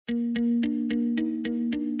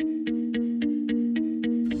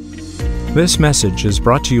This message is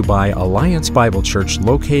brought to you by Alliance Bible Church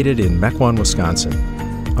located in Mequon, Wisconsin.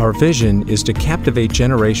 Our vision is to captivate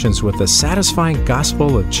generations with the satisfying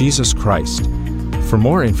gospel of Jesus Christ. For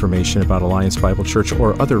more information about Alliance Bible Church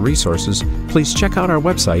or other resources, please check out our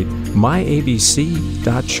website, myabc.church.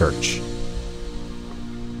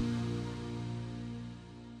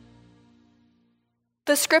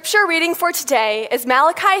 The scripture reading for today is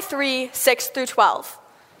Malachi 3, 6 through 12.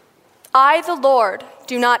 I, the Lord,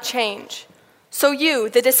 do not change. So you,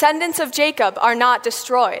 the descendants of Jacob, are not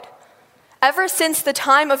destroyed. Ever since the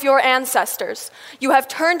time of your ancestors, you have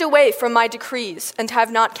turned away from my decrees and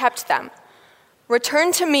have not kept them.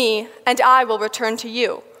 Return to me, and I will return to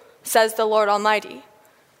you, says the Lord Almighty.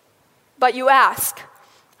 But you ask,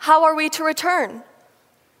 how are we to return?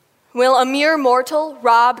 Will a mere mortal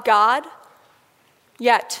rob God?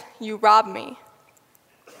 Yet you rob me.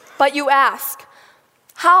 But you ask,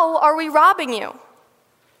 how are we robbing you?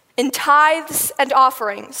 In tithes and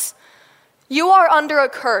offerings. You are under a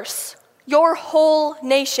curse, your whole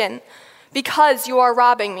nation, because you are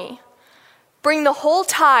robbing me. Bring the whole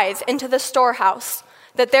tithe into the storehouse,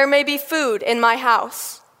 that there may be food in my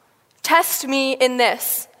house. Test me in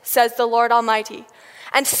this, says the Lord Almighty,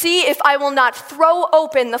 and see if I will not throw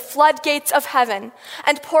open the floodgates of heaven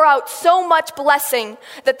and pour out so much blessing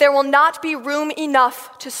that there will not be room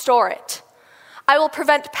enough to store it. I will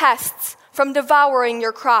prevent pests from devouring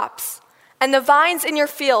your crops, and the vines in your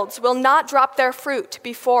fields will not drop their fruit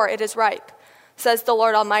before it is ripe, says the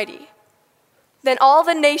Lord Almighty. Then all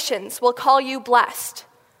the nations will call you blessed,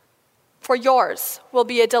 for yours will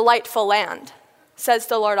be a delightful land, says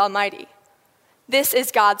the Lord Almighty. This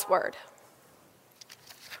is God's word.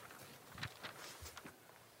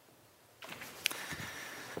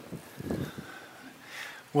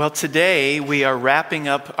 Well, today we are wrapping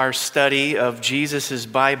up our study of Jesus'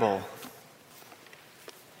 Bible,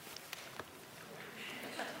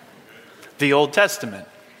 the Old Testament.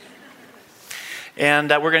 And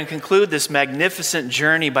we're going to conclude this magnificent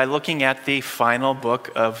journey by looking at the final book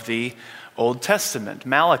of the Old Testament,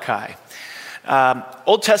 Malachi.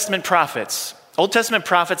 Old Testament prophets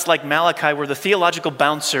like Malachi were the theological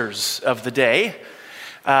bouncers of the day.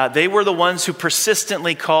 They were the ones who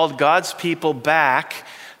persistently called God's people back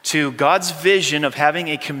to God's vision of having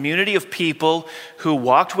a community of people who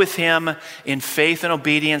walked with him in faith and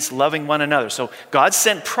obedience, loving one another. So God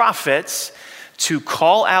sent prophets to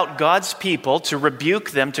call out God's people, to rebuke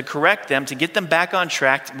them, to correct them, to get them back on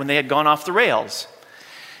track when they had gone off the rails.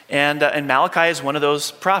 And Malachi is one of those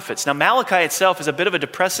prophets. Now, Malachi itself is a bit of a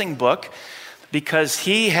depressing book because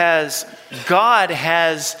God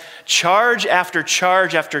has charge after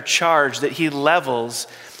charge after charge that he levels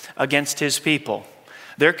against his people.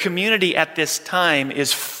 Their community at this time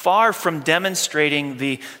is far from demonstrating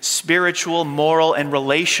the spiritual, moral, and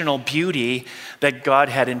relational beauty that God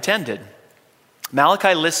had intended.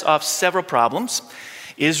 Malachi lists off several problems.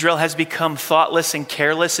 Israel has become thoughtless and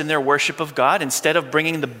careless in their worship of God. Instead of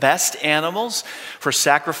bringing the best animals for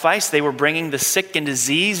sacrifice, they were bringing the sick and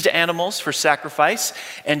diseased animals for sacrifice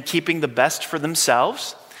and keeping the best for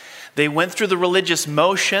themselves. They went through the religious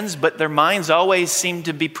motions, but their minds always seemed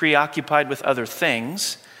to be preoccupied with other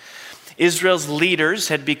things. Israel's leaders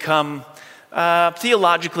had become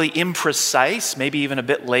theologically imprecise, maybe even a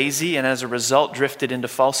bit lazy, and as a result drifted into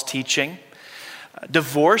false teaching.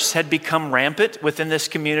 Divorce had become rampant within this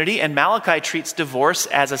community, and Malachi treats divorce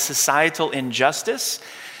as a societal injustice.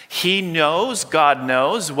 He knows, God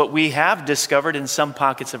knows, what we have discovered in some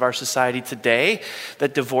pockets of our society today,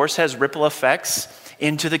 that divorce has ripple effects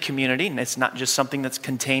into the community, and it's not just something that's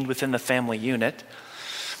contained within the family unit.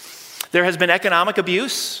 There has been economic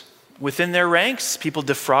abuse within their ranks, people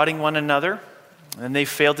defrauding one another, and they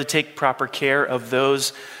failed to take proper care of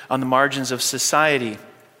those on the margins of society.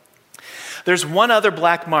 There's one other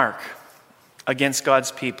black mark against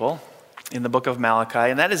God's people in the book of Malachi,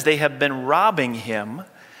 and that is they have been robbing him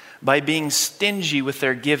by being stingy with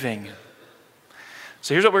their giving.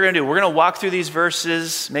 So here's what we're going to do. We're going to walk through these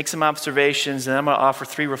verses, make some observations, and I'm going to offer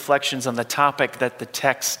 3 reflections on the topic that the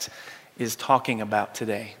text is talking about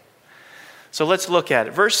today. So let's look at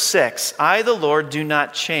it. Verse 6, I, the Lord, do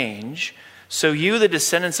not change, so you, the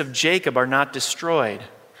descendants of Jacob, are not destroyed.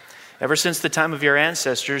 Ever since the time of your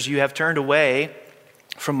ancestors, you have turned away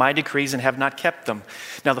from my decrees and have not kept them.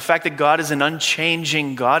 Now, the fact that God is an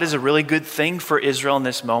unchanging God is a really good thing for Israel in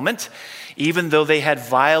this moment. Even though they had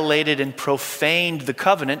violated and profaned the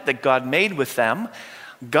covenant that God made with them,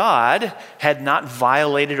 God had not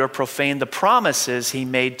violated or profaned the promises he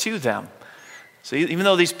made to them. So even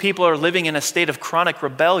though these people are living in a state of chronic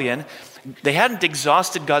rebellion, they hadn't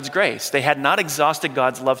exhausted God's grace. They had not exhausted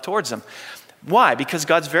God's love towards them. Why? Because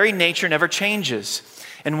God's very nature never changes.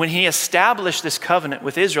 And when he established this covenant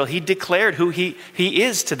with Israel, he declared who he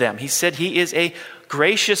is to them. He said he is a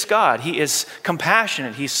gracious God. He is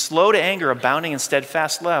compassionate. He's slow to anger, abounding in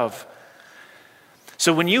steadfast love.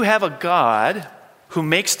 So when you have a God who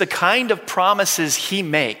makes the kind of promises he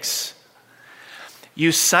makes,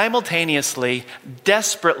 you simultaneously,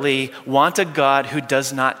 desperately want a God who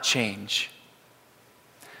does not change.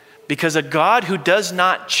 Because a God who does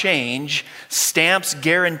not change stamps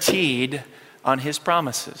guaranteed on his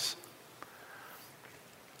promises.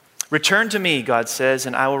 Return to me, God says,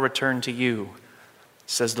 and I will return to you,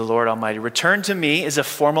 says the Lord Almighty. Return to me is a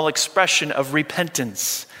formal expression of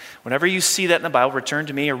repentance. Whenever you see that in the Bible, return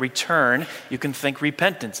to me or return, you can think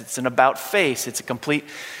repentance. It's an about face. It's a complete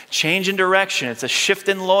change in direction. It's a shift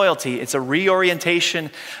in loyalty. It's a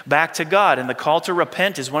reorientation back to God. And the call to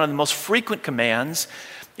repent is one of the most frequent commands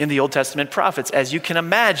in the Old Testament prophets, as you can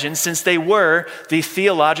imagine, since they were the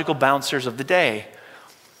theological bouncers of the day.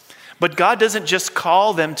 But God doesn't just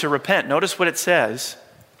call them to repent. Notice what it says.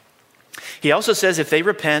 He also says, if they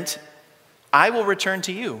repent, I will return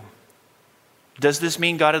to you. Does this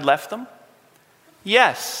mean God had left them?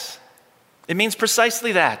 Yes. It means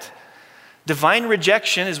precisely that. Divine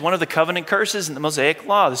rejection is one of the covenant curses in the Mosaic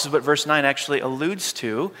Law. This is what verse 9 actually alludes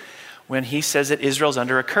to when he says that Israel's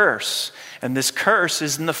under a curse. And this curse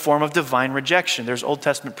is in the form of divine rejection. There's Old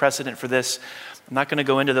Testament precedent for this. I'm not going to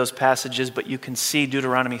go into those passages, but you can see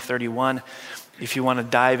Deuteronomy 31 if you want to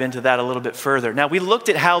dive into that a little bit further. Now, we looked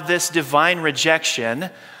at how this divine rejection,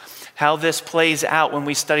 how this plays out when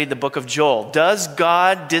we studied the book of Joel. Does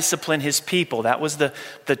God discipline his people? That was the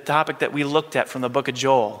topic that we looked at from the book of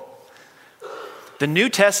Joel. The New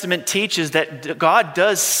Testament teaches that God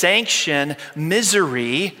does sanction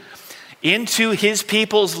misery into his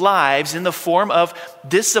people's lives in the form of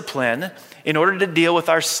discipline in order to deal with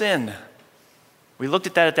our sin. We looked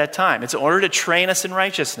at that time. It's in order to train us in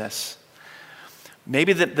righteousness.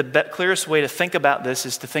 Maybe the clearest way to think about this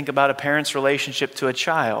is to think about a parent's relationship to a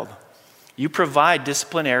child. You provide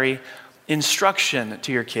disciplinary instruction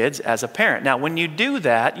to your kids as a parent. Now, when you do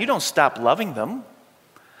that, you don't stop loving them.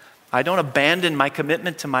 I don't abandon my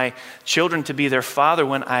commitment to my children to be their father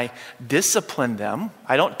when I discipline them.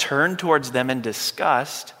 I don't turn towards them in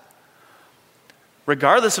disgust.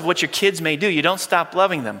 Regardless of what your kids may do, you don't stop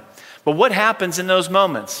loving them. But what happens in those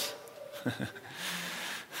moments?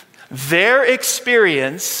 Their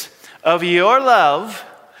experience of your love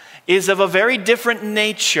is of a very different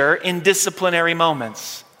nature in disciplinary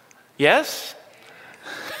moments. Yes?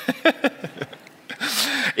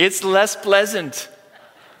 It's less pleasant.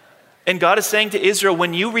 And God is saying to Israel,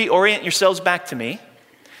 when you reorient yourselves back to me,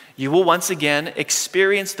 you will once again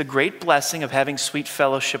experience the great blessing of having sweet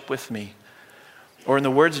fellowship with me. Or in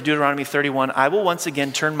the words of Deuteronomy 31, I will once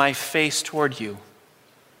again turn my face toward you.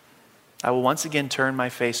 I will once again turn my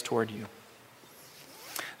face toward you.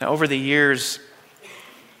 Now, over the years,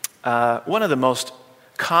 one of the most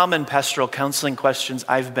common pastoral counseling questions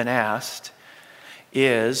I've been asked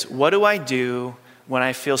is, what do I do when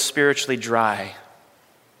I feel spiritually dry?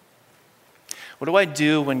 What do I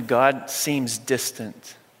do when God seems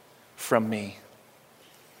distant from me?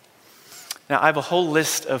 Now, I have a whole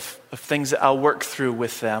list of things that I'll work through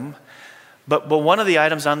with them, but one of the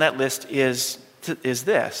items on that list is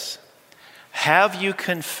this. Have you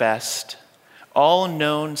confessed all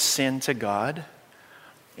known sin to God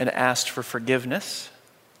and asked for forgiveness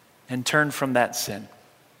and turned from that sin?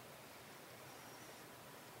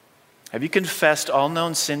 Have you confessed all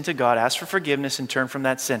known sin to God, asked for forgiveness, and turned from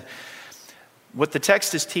that sin? What the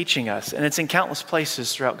text is teaching us, and it's in countless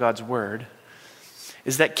places throughout God's word,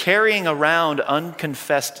 is that carrying around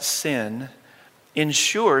unconfessed sin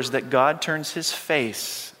ensures that God turns his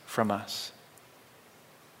face from us.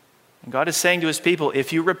 And God is saying to his people,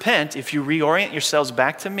 if you repent, if you reorient yourselves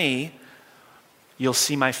back to me, you'll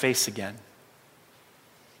see my face again.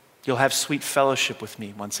 You'll have sweet fellowship with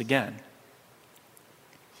me once again.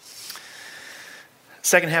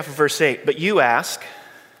 Second half of verse 8, but you ask,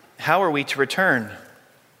 how are we to return?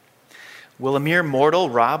 Will a mere mortal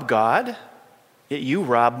rob God? Yet you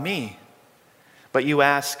rob me. But you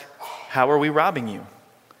ask, how are we robbing you?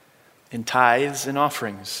 In tithes and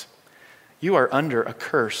offerings. You are under a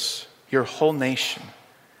curse, your whole nation,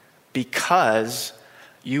 because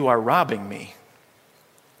you are robbing me.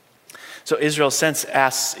 So Israel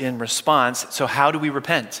asks in response, so how do we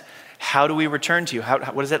repent? How do we return to you?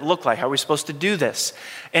 What does that look like? How are we supposed to do this?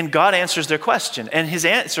 And God answers their question, and his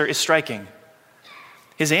answer is striking.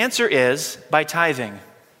 His answer is by tithing.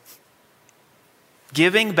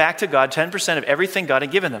 Giving back to God 10% of everything God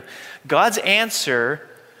had given them. God's answer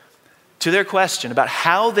to their question about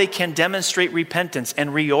how they can demonstrate repentance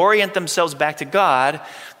and reorient themselves back to God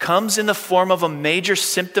comes in the form of a major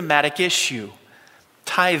symptomatic issue: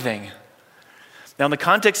 tithing. Now, in the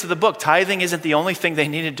context of the book, tithing isn't the only thing they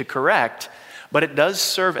needed to correct, but it does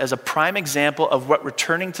serve as a prime example of what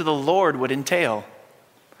returning to the Lord would entail.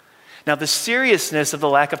 Now, the seriousness of the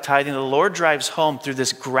lack of tithing, the Lord drives home through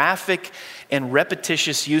this graphic and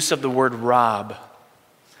repetitious use of the word rob.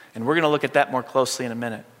 And we're going to look at that more closely in a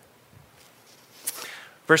minute.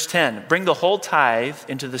 Verse 10, bring the whole tithe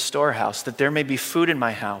into the storehouse, that there may be food in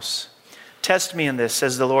my house. Test me in this,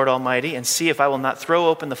 says the Lord Almighty, and see if I will not throw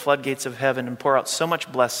open the floodgates of heaven and pour out so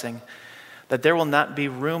much blessing that there will not be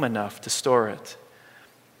room enough to store it.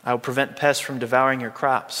 I will prevent pests from devouring your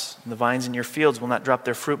crops, and the vines in your fields will not drop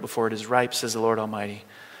their fruit before it is ripe, says the Lord Almighty.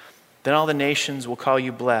 Then all the nations will call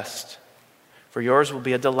you blessed, for yours will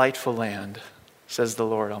be a delightful land, says the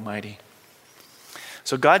Lord Almighty.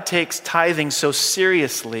 So God takes tithing so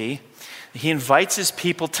seriously, he invites his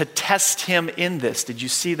people to test him in this. Did you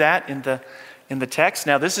see that in the text?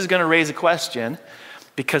 Now, this is going to raise a question,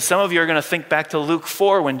 because some of you are going to think back to Luke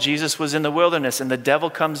 4 when Jesus was in the wilderness and the devil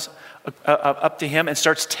comes up to him and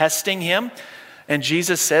starts testing him. And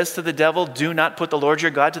Jesus says to the devil, do not put the Lord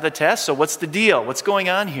your God to the test. So what's the deal? What's going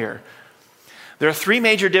on here? There are three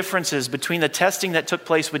major differences between the testing that took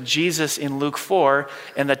place with Jesus in Luke 4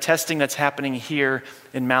 and the testing that's happening here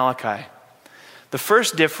in Malachi. The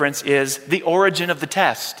first difference is the origin of the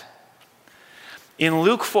test. In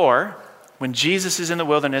Luke 4, when Jesus is in the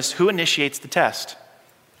wilderness, who initiates the test?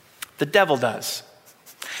 The devil does.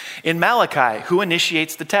 In Malachi, who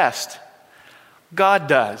initiates the test? God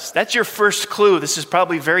does. That's your first clue. This is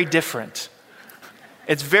probably very different.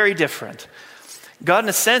 It's very different. God, in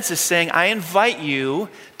a sense, is saying, I invite you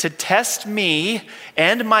to test me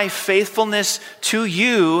and my faithfulness to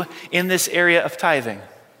you in this area of tithing.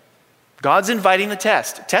 God's inviting the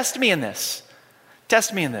test. Test me in this.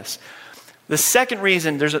 Test me in this. The second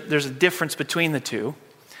reason there's a difference between the two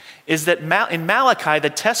is that in Malachi,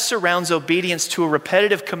 the test surrounds obedience to a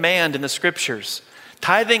repetitive command in the scriptures.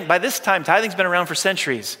 Tithing, by this time, tithing's been around for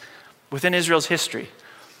centuries within Israel's history.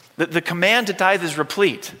 The command to tithe is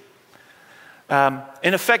replete.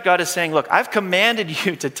 In effect, God is saying, look, I've commanded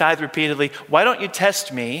you to tithe repeatedly. Why don't you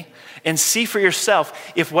test me and see for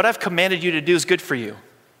yourself if what I've commanded you to do is good for you?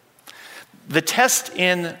 The test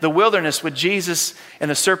in the wilderness with Jesus and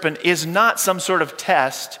the serpent is not some sort of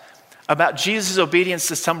test about Jesus' obedience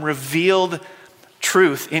to some revealed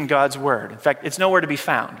truth in God's word. In fact, it's nowhere to be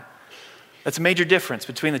found. That's a major difference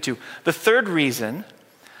between the two. The third reason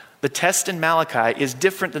the test in Malachi is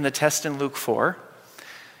different than the test in Luke 4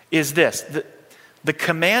 is this. The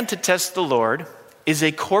command to test the Lord is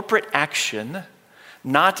a corporate action,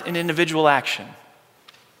 not an individual action.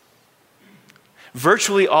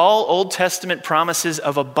 Virtually all Old Testament promises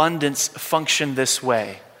of abundance function this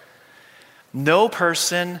way. No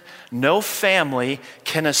person, no family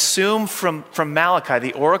can assume from Malachi,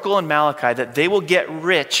 the oracle in Malachi, that they will get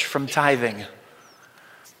rich from tithing.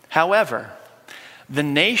 However, the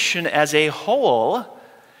nation as a whole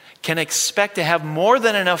can expect to have more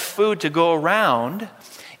than enough food to go around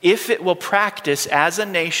if it will practice as a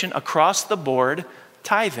nation across the board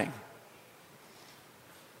tithing.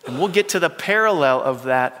 And we'll get to the parallel of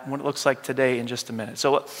that, what it looks like today, in just a minute.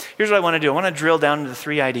 So here's what I want to do. I want to drill down into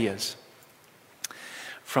three ideas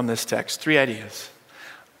from this text. Three ideas.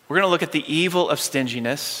 We're going to look at the evil of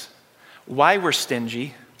stinginess, why we're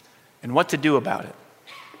stingy, and what to do about it.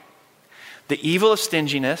 The evil of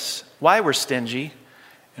stinginess, why we're stingy,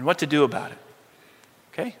 and what to do about it.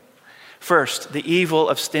 Okay? First, the evil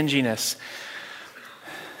of stinginess.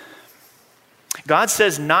 God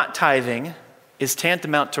says not tithing is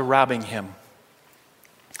tantamount to robbing him.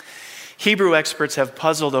 Hebrew experts have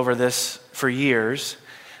puzzled over this for years.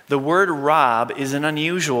 The word rob is an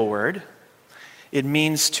unusual word. It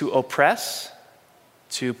means to oppress,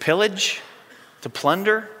 to pillage, to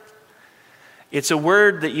plunder. It's a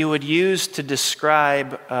word that you would use to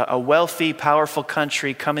describe a wealthy, powerful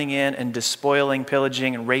country coming in and despoiling,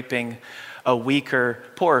 pillaging, and raping a weaker,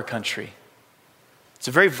 poorer country. It's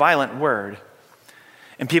a very violent word.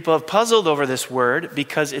 And people have puzzled over this word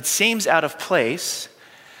because it seems out of place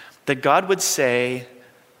that God would say,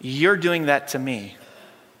 you're doing that to me.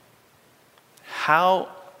 How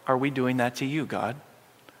are we doing that to you, God?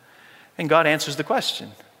 And God answers the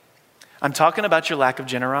question. I'm talking about your lack of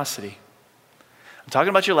generosity. I'm talking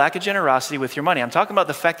about your lack of generosity with your money. I'm talking about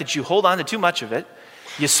the fact that you hold on to too much of it,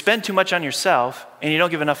 you spend too much on yourself, and you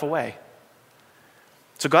don't give enough away.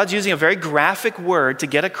 So God's using a very graphic word to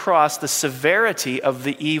get across the severity of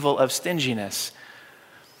the evil of stinginess.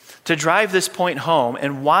 To drive this point home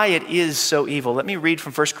and why it is so evil, let me read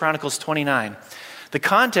from 1 Chronicles 29. The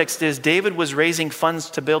context is David was raising funds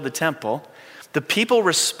to build the temple. The people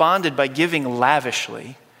responded by giving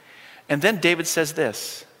lavishly. And then David says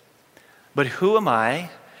this, "But who am I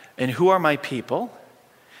and who are my people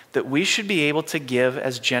that we should be able to give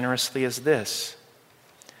as generously as this?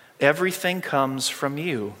 Everything comes from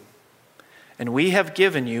you, and we have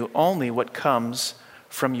given you only what comes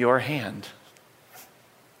from your hand."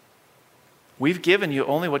 We've given you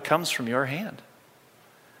only what comes from your hand.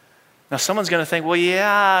 Now someone's going to think, well,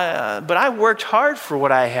 yeah, but I worked hard for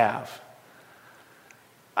what I have.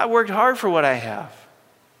 I worked hard for what I have.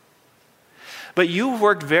 But you've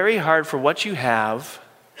worked very hard for what you have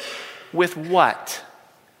with what?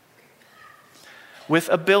 With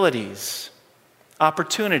abilities,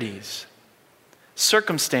 opportunities,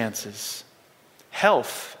 circumstances,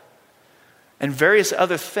 health, and various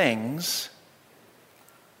other things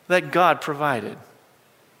that God provided.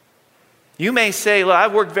 You may say, "Look,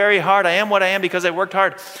 I've worked very hard. I am what I am because I worked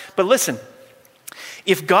hard." But listen,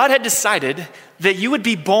 if God had decided that you would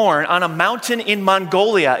be born on a mountain in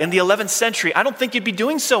Mongolia in the 11th century, I don't think you'd be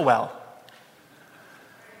doing so well.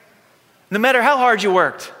 No matter how hard you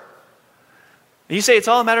worked. You say, it's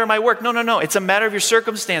all a matter of my work. No. It's a matter of your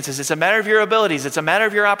circumstances. It's a matter of your abilities. It's a matter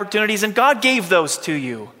of your opportunities. And God gave those to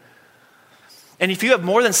you. And if you have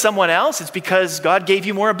more than someone else, it's because God gave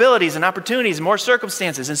you more abilities and opportunities and more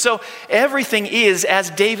circumstances. And so everything is as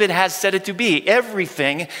David has said it to be.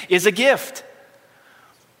 Everything is a gift.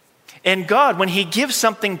 And God, when he gives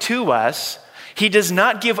something to us, he does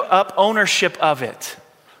not give up ownership of it.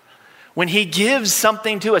 When he gives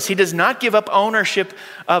something to us, he does not give up ownership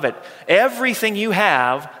of it. Everything you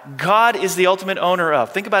have, God is the ultimate owner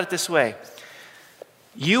of. Think about it this way.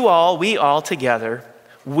 We all together,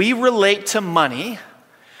 we relate to money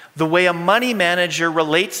the way a money manager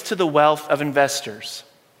relates to the wealth of investors.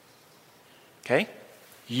 Okay?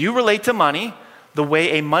 You relate to money the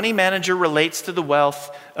way a money manager relates to the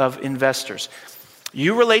wealth of investors.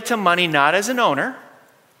 You relate to money not as an owner,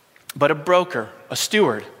 but a broker, a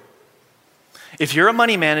steward. If you're a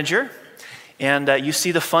money manager and you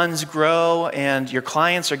see the funds grow and your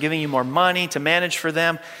clients are giving you more money to manage for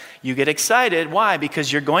them, you get excited. Why?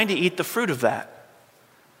 Because you're going to eat the fruit of that.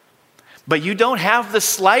 But you don't have the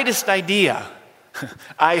slightest idea,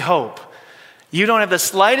 I hope, you don't have the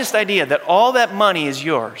slightest idea that all that money is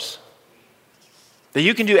yours. That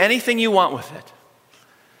you can do anything you want with it.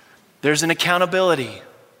 There's an accountability,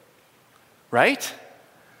 right?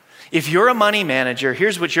 If you're a money manager,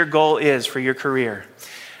 here's what your goal is for your career.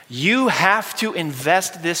 You have to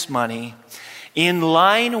invest this money in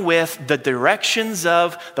line with the directions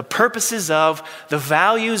of, the purposes of, the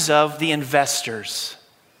values of the investors.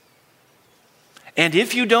 And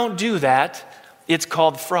if you don't do that, it's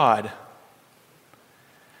called fraud.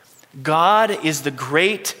 God is the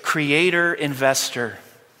great creator investor.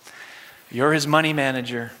 You're his money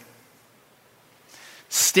manager.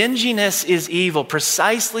 Stinginess is evil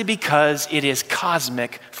precisely because it is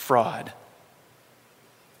cosmic fraud.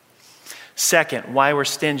 Second, why we're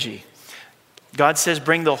stingy. God says,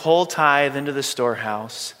 bring the whole tithe into the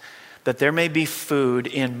storehouse, that there may be food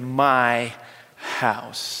in my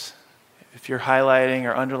house. If you're highlighting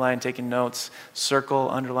or underlining, taking notes, circle,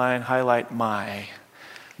 underline, highlight my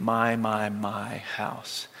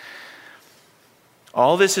house.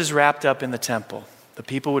 All this is wrapped up in the temple. The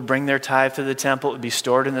people would bring their tithe to the temple. It would be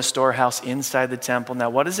stored in the storehouse inside the temple. Now,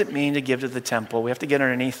 what does it mean to give to the temple? We have to get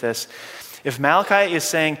underneath this. If Malachi is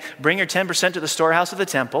saying, bring your 10% to the storehouse of the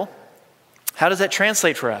temple, how does that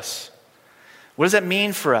translate for us? What does that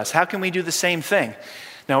mean for us? How can we do the same thing?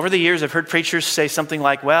 Now, over the years, I've heard preachers say something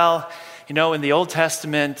like, well, you know, in the Old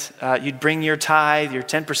Testament, you'd bring your tithe, your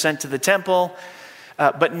 10% to the temple,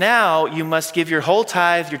 but now you must give your whole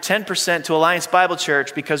tithe, your 10% to Alliance Bible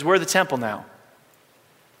Church because we're the temple now.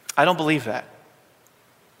 I don't believe that.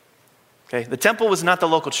 Okay, the temple was not the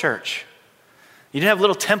local church. You didn't have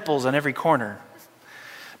little temples on every corner.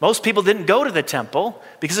 Most people didn't go to the temple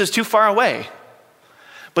because it was too far away.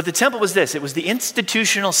 But the temple was this. It was the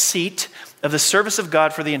institutional seat of the service of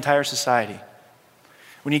God for the entire society.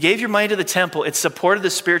 When you gave your money to the temple, it supported the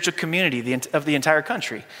spiritual community of the entire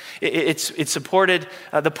country. It supported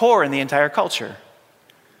the poor in the entire culture.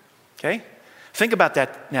 Okay? Think about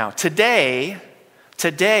that now. Today,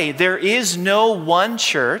 there is no one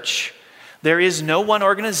church, there is no one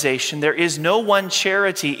organization, there is no one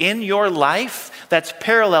charity in your life that's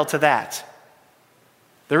parallel to that.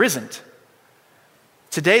 There isn't.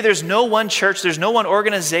 Today, there's no one church, there's no one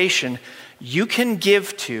organization you can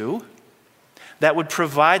give to that would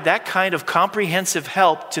provide that kind of comprehensive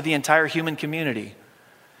help to the entire human community.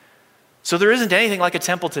 So there isn't anything like a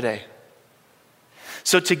temple today.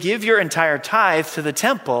 So to give your entire tithe to the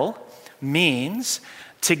temple means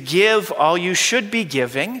to give all you should be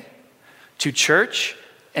giving to church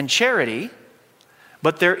and charity,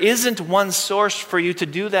 but there isn't one source for you to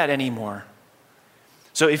do that anymore.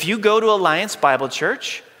 So if you go to Alliance Bible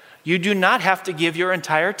Church, you do not have to give your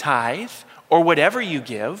entire tithe or whatever you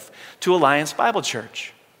give to Alliance Bible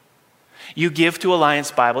Church. You give to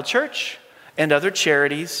Alliance Bible Church and other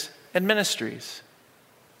charities and ministries.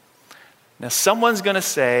 Now someone's going to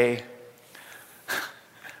say,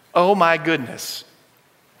 oh my goodness,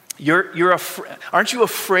 aren't you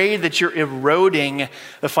afraid that you're eroding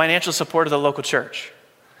the financial support of the local church?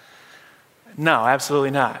 No,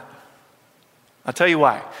 absolutely not. I'll tell you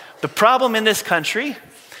why. The problem in this country,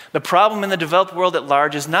 the problem in the developed world at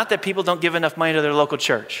large is not that people don't give enough money to their local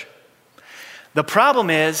church. The problem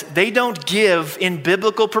is they don't give in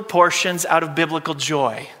biblical proportions out of biblical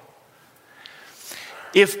joy.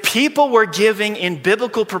 If people were giving in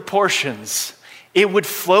biblical proportions, it would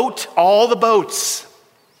float all the boats.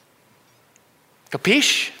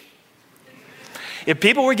 Capiche? If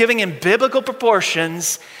people were giving in biblical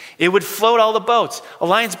proportions, it would float all the boats.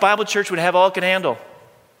 Alliance Bible Church would have all it could handle.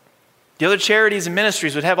 The other charities and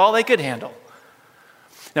ministries would have all they could handle.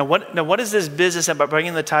 Now what is this business about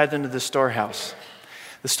bringing the tithe into the storehouse?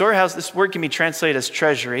 The storehouse, this word can be translated as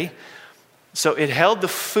treasury. So it held the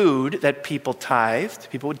food that people tithed.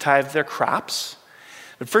 People would tithe their crops.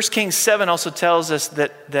 But 1 Kings 7 also tells us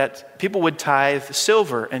that people would tithe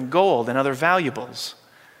silver and gold and other valuables.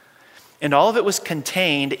 And all of it was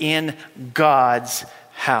contained in God's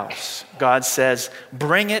house. God says,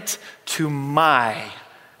 bring it to my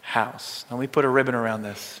house. Now let me put a ribbon around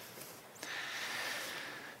this.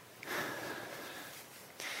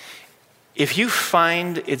 If you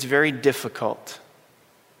find it's very difficult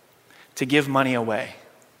to give money away,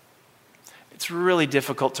 it's really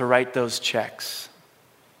difficult to write those checks.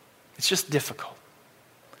 It's just difficult.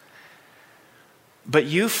 But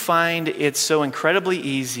you find it's so incredibly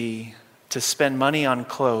easy to spend money on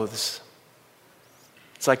clothes.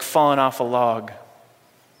 It's like falling off a log.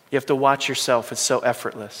 You have to watch yourself. It's so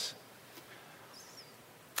effortless.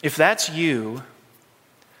 If that's you,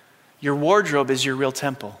 your wardrobe is your real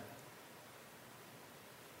temple.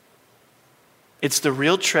 It's the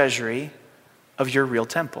real treasury of your real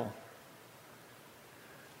temple.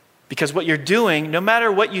 Because what you're doing, no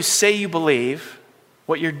matter what you say you believe,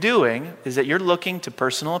 what you're doing is that you're looking to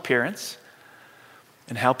personal appearance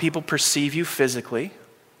and how people perceive you physically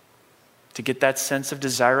to get that sense of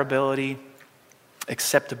desirability,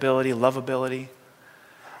 acceptability, lovability,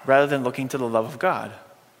 rather than looking to the love of God.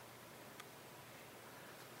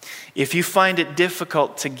 If you find it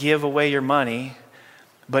difficult to give away your money,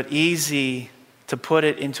 but easy to put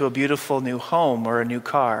it into a beautiful new home or a new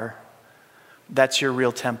car, that's your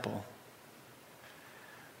real temple.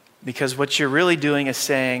 Because what you're really doing is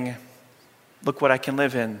saying, look what I can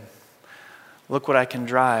live in. Look what I can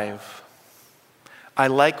drive. I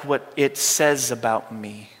like what it says about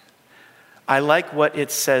me. I like what it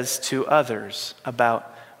says to others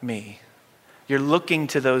about me. You're looking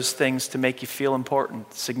to those things to make you feel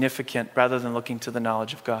important, significant, rather than looking to the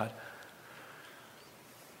knowledge of God.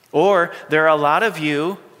 Or there are a lot of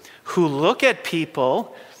you who look at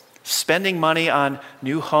people spending money on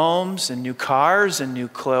new homes and new cars and new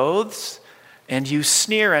clothes, and you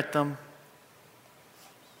sneer at them.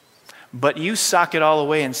 But you sock it all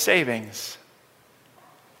away in savings.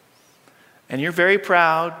 And you're very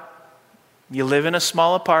proud. You live in a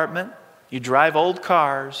small apartment. You drive old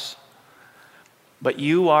cars. But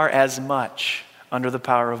you are as much under the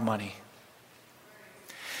power of money.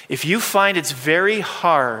 If you find it's very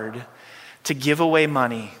hard to give away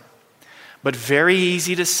money, but very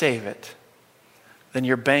easy to save it, then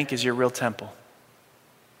your bank is your real temple.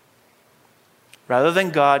 Rather than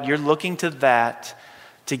God, you're looking to that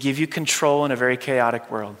to give you control in a very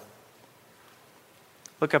chaotic world.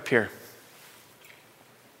 Look up here.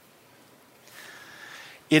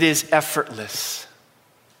 It is effortless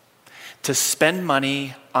to spend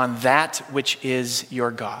money on that which is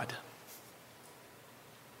your God.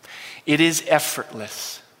 It is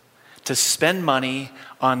effortless to spend money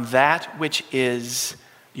on that which is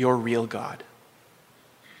your real God.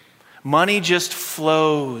 Money just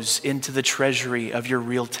flows into the treasury of your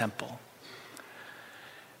real temple.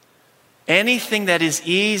 Anything that is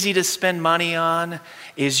easy to spend money on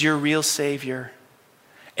is your real Savior.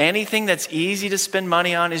 Anything that's easy to spend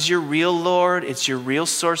money on is your real Lord. It's your real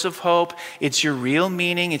source of hope. It's your real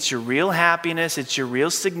meaning. It's your real happiness. It's your real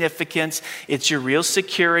significance. It's your real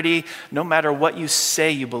security, no matter what you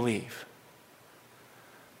say you believe.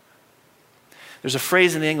 There's a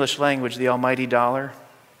phrase in the English language, the almighty dollar.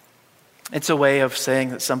 It's a way of saying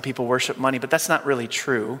that some people worship money, but that's not really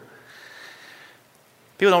true.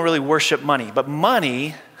 People don't really worship money, but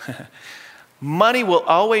money will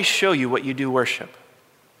always show you what you do worship.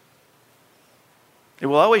 It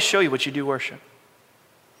will always show you what you do worship.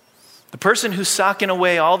 The person who's socking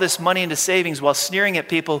away all this money into savings while sneering at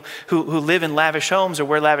people who live in lavish homes or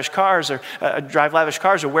wear lavish cars or drive lavish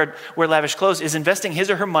cars or wear lavish clothes is investing his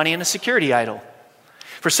or her money in a security idol.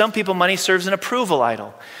 For some people, money serves an approval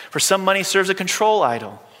idol. For some, money serves a control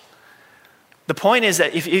idol. The point is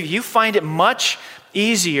that if you find it much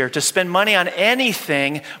easier to spend money on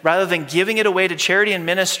anything rather than giving it away to charity and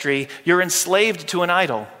ministry, you're enslaved to an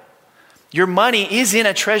idol. Your money is in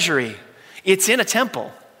a treasury. It's in a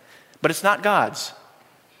temple, but it's not God's.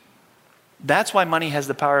 That's why money has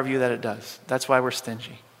the power of you that it does. That's why we're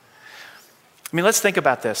stingy. I mean, let's think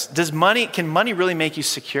about this. Can money really make you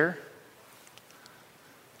secure?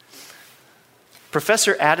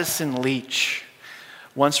 Professor Addison Leach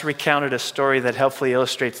once recounted a story that helpfully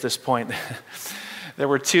illustrates this point. There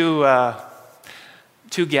were two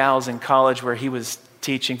gals in college where he was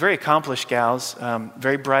teaching, very accomplished gals,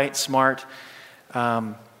 very bright, smart,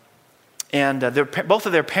 and both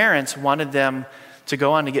of their parents wanted them to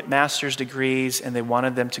go on to get master's degrees, and they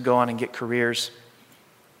wanted them to go on and get careers.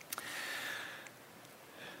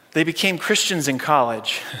 They became Christians in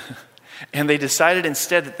college, and they decided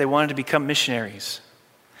instead that they wanted to become missionaries.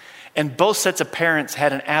 And both sets of parents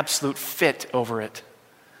had an absolute fit over it.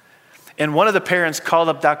 And one of the parents called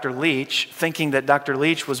up Dr. Leach, thinking that Dr.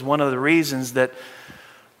 Leach was one of the reasons that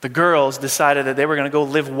the girls decided that they were going to go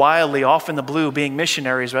live wildly off in the blue being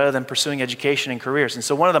missionaries rather than pursuing education and careers. And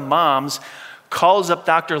so one of the moms calls up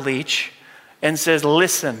Dr. Leach and says,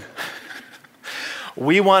 listen,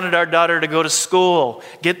 we wanted our daughter to go to school,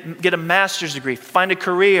 get a master's degree, find a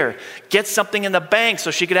career, get something in the bank so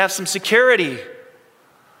she could have some security.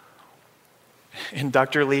 And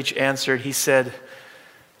Dr. Leach answered, he said,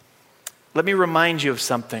 let me remind you of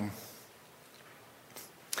something.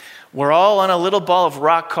 We're all on a little ball of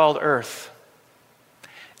rock called Earth,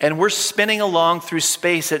 and we're spinning along through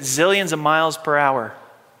space at zillions of miles per hour.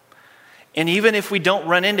 And even if we don't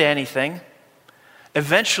run into anything,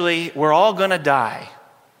 eventually we're all going to die.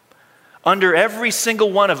 Under every single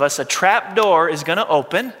one of us, a trap door is going to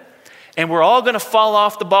open, and we're all going to fall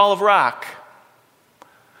off the ball of rock.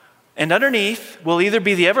 And underneath will either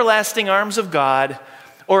be the everlasting arms of God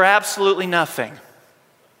or absolutely nothing.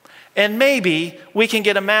 And maybe we can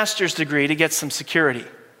get a master's degree to get some security.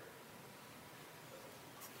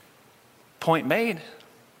 Point made.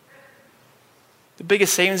 The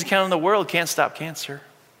biggest savings account in the world can't stop cancer.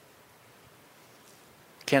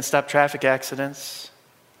 Can't stop traffic accidents.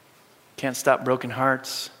 Can't stop broken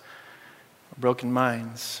hearts, broken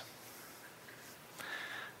minds.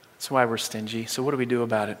 That's why we're stingy. So what do we do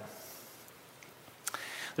about it?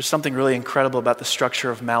 There's something really incredible about the structure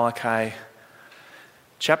of Malachi.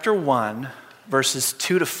 Chapter 1, verses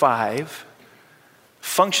 2 to 5,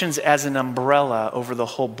 functions as an umbrella over the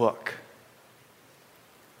whole book.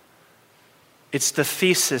 It's the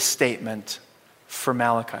thesis statement for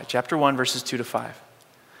Malachi. Chapter 1, verses 2 to 5.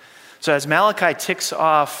 So as Malachi ticks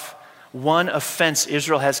off one offense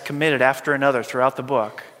Israel has committed after another throughout the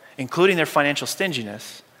book, including their financial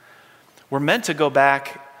stinginess, we're meant to go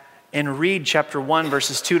back and read chapter 1,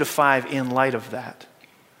 verses 2 to 5 in light of that.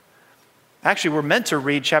 Actually, we're meant to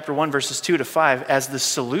read chapter 1, verses 2 to 5 as the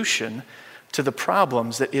solution to the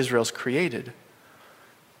problems that Israel's created.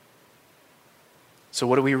 So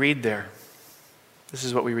what do we read there? This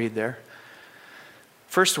is what we read there.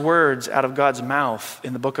 First words out of God's mouth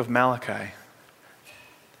in the book of Malachi.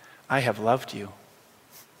 I have loved you.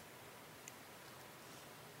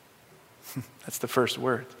 That's the first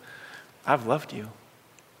word. I've loved you.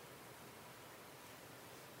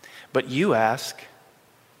 But you ask,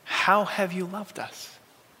 how have you loved us?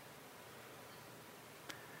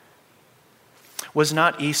 Was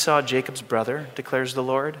not Esau Jacob's brother, declares the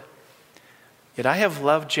Lord? Yet I have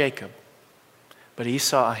loved Jacob, but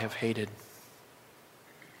Esau I have hated.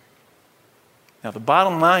 Now, the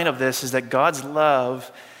bottom line of this is that God's love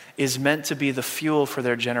is meant to be the fuel for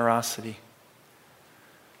their generosity.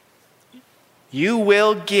 You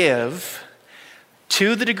will give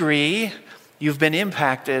to the degree you've been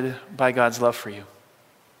impacted by God's love for you.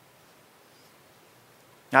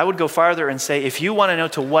 I would go farther and say, if you want to know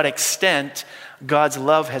to what extent God's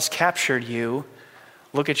love has captured you,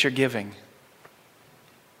 look at your giving.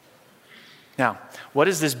 Now, what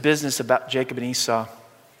is this business about Jacob and Esau?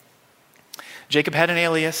 Jacob had an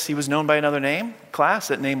alias. He was known by another name. Class,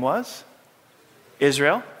 that name was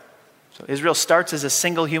Israel. So Israel starts as a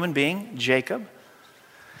single human being, Jacob.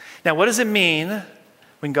 Now, what does it mean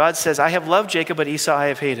when God says, I have loved Jacob, but Esau I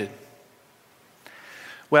have hated?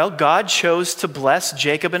 Well, God chose to bless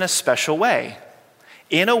Jacob in a special way.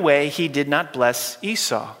 In a way he did not bless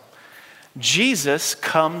Esau. Jesus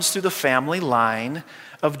comes through the family line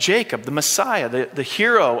of Jacob. The Messiah, the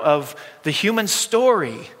hero of the human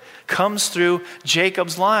story, comes through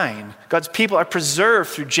Jacob's line. God's people are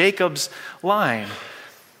preserved through Jacob's line.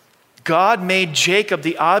 God made Jacob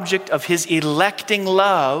the object of his electing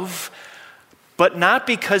love, but not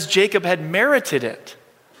because Jacob had merited it.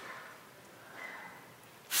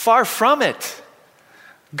 Far from it.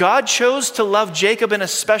 God chose to love Jacob in a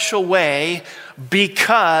special way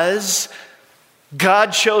because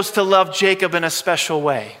God chose to love Jacob in a special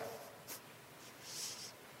way.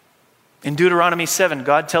 In Deuteronomy 7,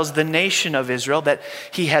 God tells the nation of Israel that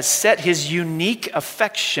he has set his unique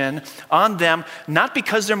affection on them, not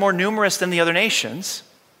because they're more numerous than the other nations.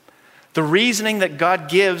 The reasoning that God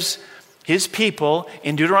gives his people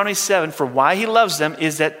in Deuteronomy 7 for why he loves them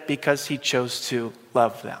is that because he chose to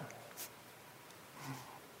love them.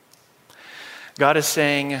 God is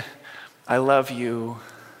saying, I love you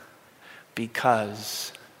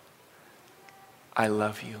because I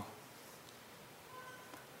love you.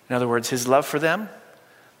 In other words, his love for them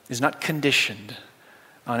is not conditioned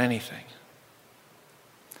on anything.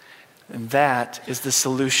 And that is the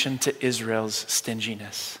solution to Israel's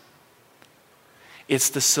stinginess. It's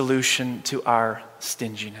the solution to our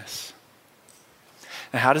stinginess.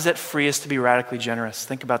 Now, how does that free us to be radically generous?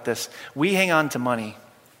 Think about this. We hang on to money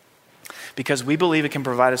because we believe it can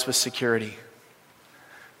provide us with security.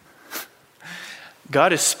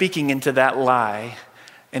 God is speaking into that lie,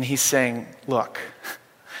 and he's saying, look,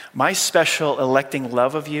 my special electing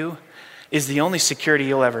love of you is the only security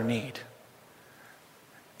you'll ever need.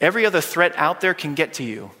 Every other threat out there can get to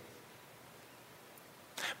you,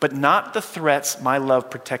 but not the threats my love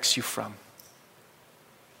protects you from.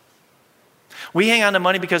 We hang on to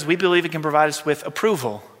money because we believe it can provide us with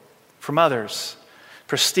approval from others,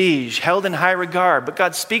 prestige, held in high regard. But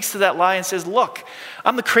God speaks to that lie and says, look,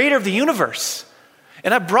 I'm the creator of the universe,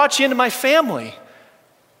 and I brought you into my family.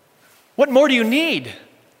 What more do you need?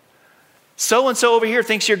 So-and-so over here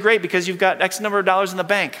thinks you're great because you've got X number of dollars in the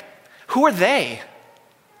bank. Who are they?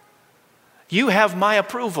 You have my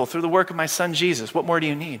approval through the work of my son Jesus. What more do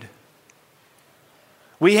you need?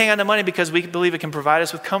 We hang on to money because we believe it can provide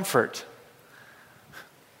us with comfort.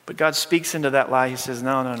 But God speaks into that lie. He says,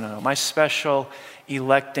 no. My special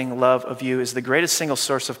electing love of you is the greatest single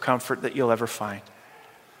source of comfort that you'll ever find.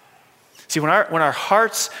 See, when our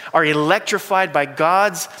hearts are electrified by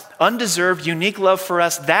God's undeserved, unique love for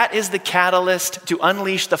us, that is the catalyst to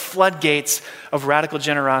unleash the floodgates of radical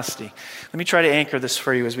generosity. Let me try to anchor this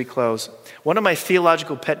for you as we close. One of my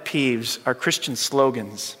theological pet peeves are Christian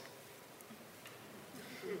slogans.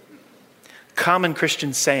 Common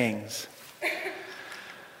Christian sayings.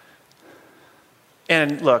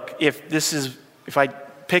 And look, if I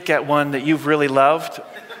pick at one that you've really loved,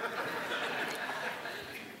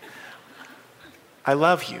 I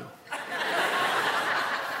love you.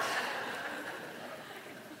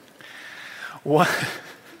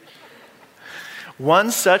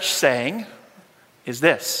 One such saying is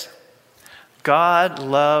this: God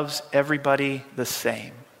loves everybody the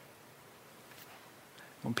same.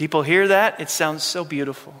 When people hear that, it sounds so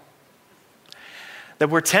beautiful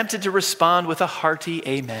that we're tempted to respond with a hearty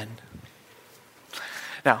amen.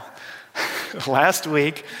 Now, last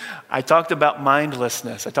week, I talked about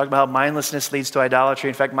mindlessness. I talked about how mindlessness leads to idolatry.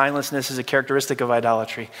 In fact, mindlessness is a characteristic of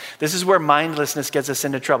idolatry. This is where mindlessness gets us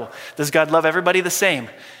into trouble. Does God love everybody the same?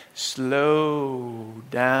 Slow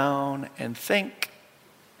down and think.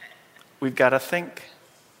 We've got to think.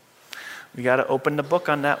 We got to open the book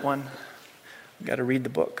on that one. We got to read the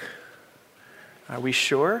book. Are we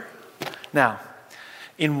sure? Now,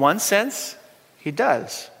 in one sense, he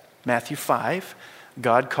does. Matthew 5.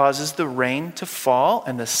 God causes the rain to fall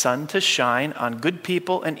and the sun to shine on good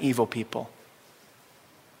people and evil people.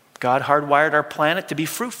 God hardwired our planet to be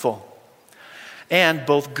fruitful. And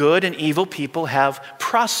both good and evil people have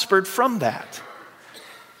prospered from that.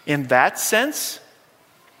 In that sense,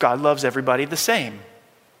 God loves everybody the same.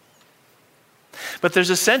 But there's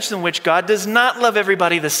a sense in which God does not love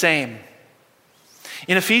everybody the same.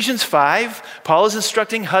 In Ephesians 5, Paul is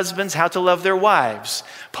instructing husbands how to love their wives.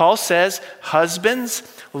 Paul says, husbands,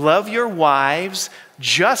 love your wives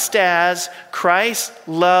just as Christ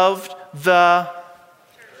loved the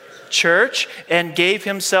church and gave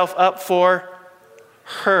himself up for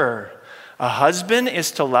her. A husband is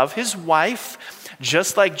to love his wife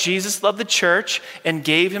just like Jesus loved the church and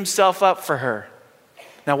gave himself up for her.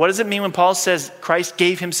 Now, what does it mean when Paul says Christ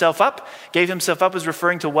gave himself up? Gave himself up is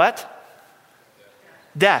referring to what?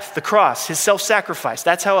 Death, the cross, his self-sacrifice.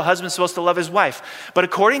 That's how a husband's supposed to love his wife. But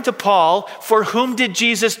according to Paul, for whom did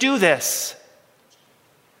Jesus do this?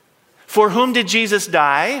 For whom did Jesus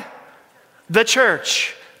die? The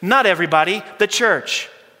church. Not everybody, the church.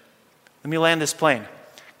 Let me land this plane.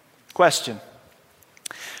 Question.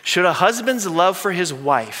 Should a husband's love for his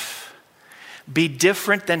wife be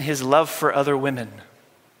different than his love for other women?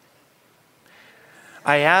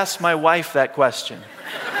 I asked my wife that question.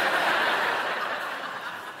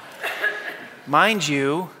 Mind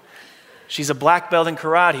you, she's a black belt in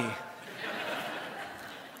karate.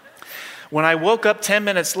 When I woke up 10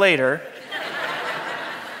 minutes later,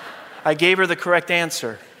 I gave her the correct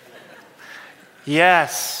answer.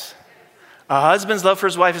 Yes, a husband's love for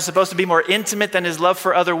his wife is supposed to be more intimate than his love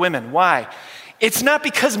for other women. Why? It's not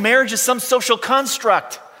because marriage is some social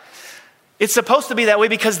construct. It's supposed to be that way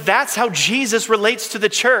because that's how Jesus relates to the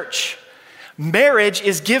church. Marriage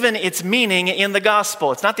is given its meaning in the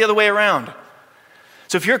gospel. It's not the other way around.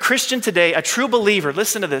 So if you're a Christian today, a true believer,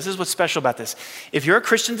 listen to this. This is what's special about this. If you're a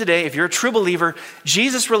Christian today, if you're a true believer,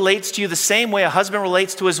 Jesus relates to you the same way a husband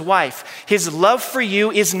relates to his wife. His love for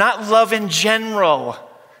you is not love in general.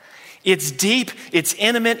 It's deep, it's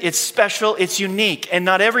intimate, it's special, it's unique. And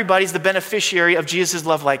not everybody's the beneficiary of Jesus'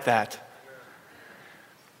 love like that.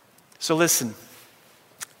 So listen,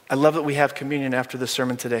 I love that we have communion after the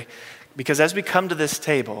sermon today. Because as we come to this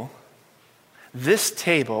table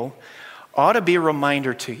ought to be a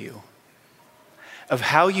reminder to you of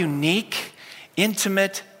how unique,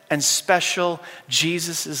 intimate, and special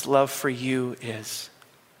Jesus' love for you is.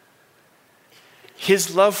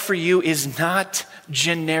 His love for you is not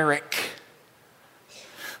generic.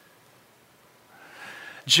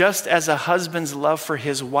 Just as a husband's love for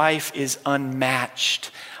his wife is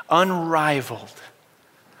unmatched, unrivaled,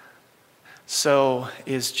 so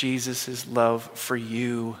is Jesus' love for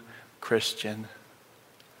you, Christian.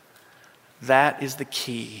 That is the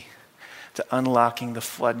key to unlocking the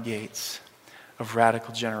floodgates of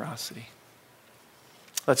radical generosity.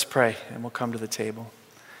 Let's pray and we'll come to the table.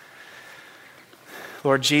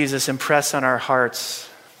 Lord Jesus, impress on our hearts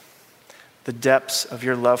the depths of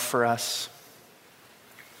your love for us.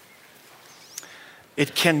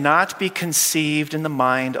 It cannot be conceived in the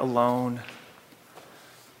mind alone.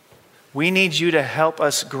 We need you to help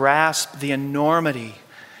us grasp the enormity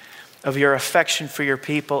of your affection for your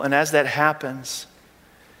people. And as that happens,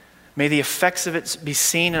 may the effects of it be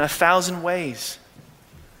seen in 1,000 ways,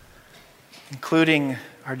 including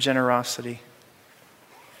our generosity.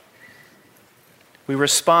 We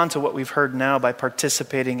respond to what we've heard now by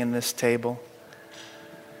participating in this table.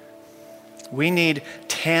 We need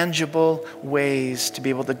tangible ways to be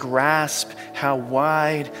able to grasp how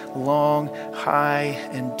wide, long, high,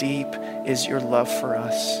 and deep is your love for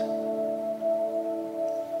us.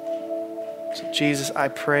 So Jesus, I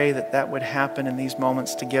pray that that would happen in these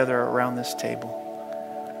moments together around this table.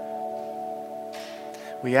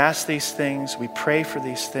 We ask these things, we pray for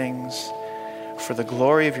these things for the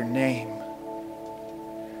glory of your name.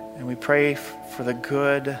 And we pray for the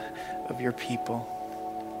good of your people.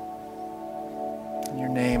 In your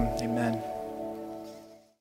name, amen.